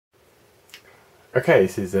Okay,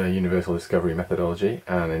 this is a universal discovery methodology,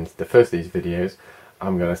 and in the first of these videos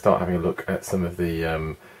I'm going to start having a look at some of the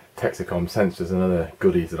Texecom sensors and other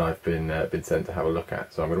goodies that I've been sent to have a look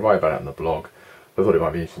at. So I'm going to write about it on the blog, but I thought it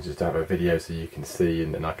might be interesting just to have a video so you can see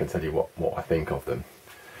and I can tell you what I think of them.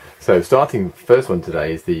 So starting first one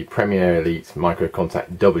today is the Premier Elite Micro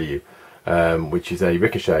Contact W, which is a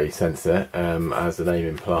ricochet sensor. As the name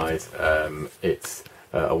implies, it's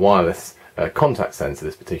a wireless contact sensor,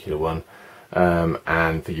 this particular one,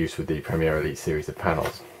 and for use with the Premier Elite series of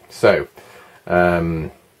panels. So,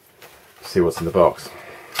 see what's in the box.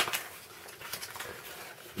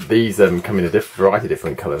 These come in a variety of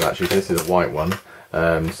different colours actually. So this is a white one,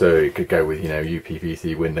 so it could go with, you know,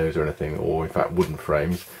 UPVC windows or anything, or in fact wooden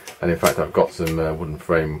frames. And in fact I've got some wooden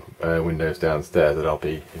frame windows downstairs that I'll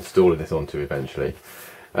be installing this onto eventually.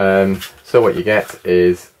 So what you get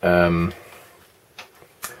is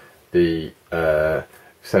the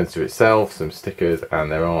sensor itself, some stickers,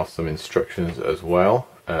 and there are some instructions as well.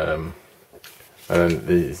 And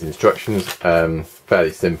these instructions,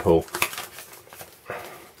 fairly simple.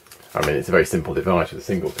 I mean, it's a very simple device with a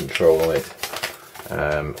single control on it,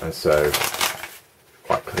 and so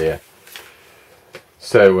quite clear.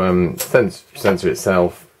 So sensor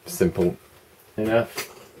itself, simple enough.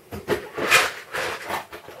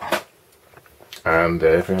 And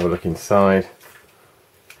if we have a look inside,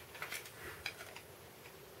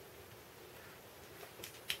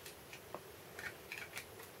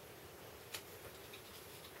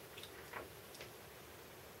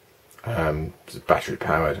 it's battery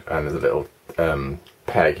powered, and there's a little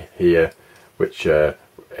peg here which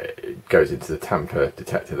goes into the tamper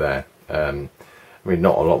detector there. I mean,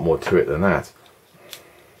 not a lot more to it than that.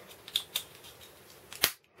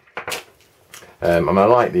 And I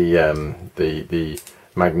like the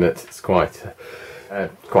magnet. It's quite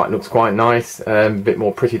looks quite nice. A bit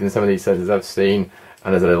more pretty than some of these sensors I've seen.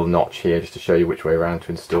 And there's a little notch here just to show you which way around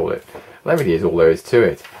to install it. Well, that really is all there is to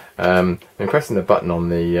it. I'm pressing the button on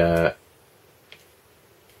the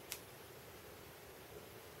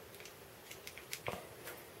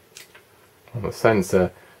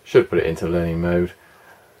sensor, should put it into learning mode,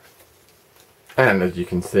 and as you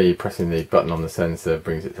can see, pressing the button on the sensor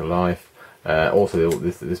brings it to life. Also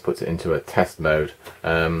this puts it into a test mode.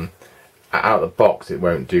 Out of the box it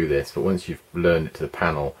won't do this, but once you've learned it to the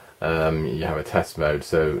panel, you have a test mode.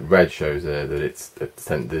 So red shows that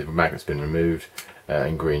the magnet's been removed,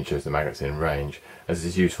 and green shows the magnet's in range. This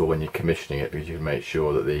is useful when you're commissioning it, because you can make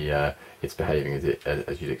sure that it's behaving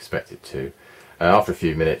as you'd expect it to. After a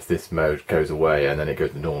few minutes this mode goes away, and then it goes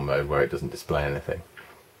to normal mode where it doesn't display anything.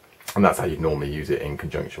 And that's how you'd normally use it in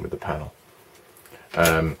conjunction with the panel.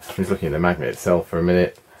 I'm just looking at the magnet itself for a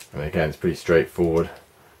minute, and again it's pretty straightforward,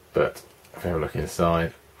 but if we have a look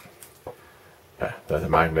inside, there's a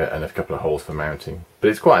magnet and a couple of holes for mounting. But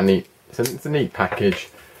it's quite a neat, it's a neat package,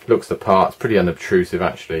 looks the part, it's pretty unobtrusive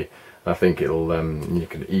actually. I think it'll you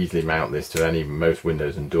can easily mount this to most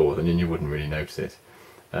windows and doors, and you wouldn't really notice it.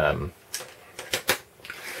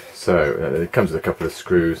 So it comes with a couple of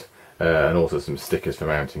screws and also some stickers for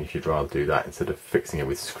mounting if you'd rather do that instead of fixing it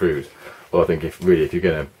with screws. Well, I think if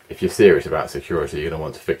you're serious about security, you're going to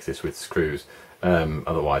want to fix this with screws.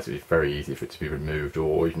 Otherwise, it'd be very easy for it to be removed,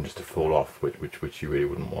 or even just to fall off, which you really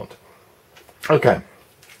wouldn't want. Okay,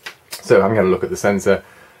 so having had a look at the sensor,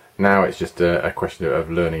 now it's just a question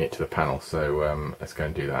of learning it to the panel. So let's go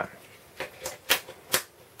and do that.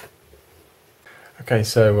 Okay,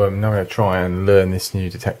 so now I'm going to try and learn this new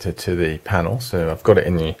detector to the panel. So I've got it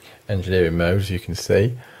in the engineering mode, as you can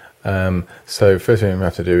see. So first thing we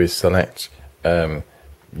have to do is select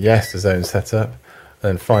yes, the zone setup, and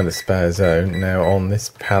then find the spare zone. Now on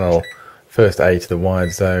this panel, first A to the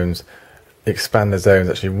wired zones, expander zones,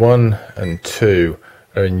 actually 1 and 2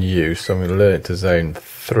 are in use, so I'm going to learn it to zone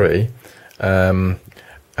 3.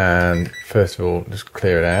 And first of all, just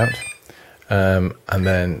clear it out. And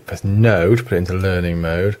then press no to put it into learning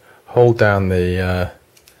mode. Hold down the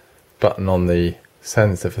button on the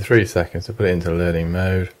sensor for 3 seconds to put it into learning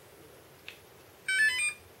mode.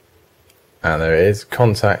 And there it is,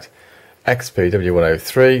 contact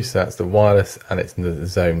XPW103, so that's the wireless, and it's in the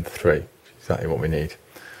zone 3, exactly what we need.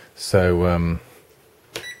 So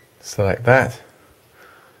select that,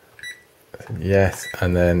 yes,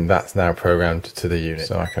 and then that's now programmed to the unit.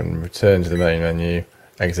 So I can return to the main menu,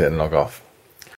 exit and log off.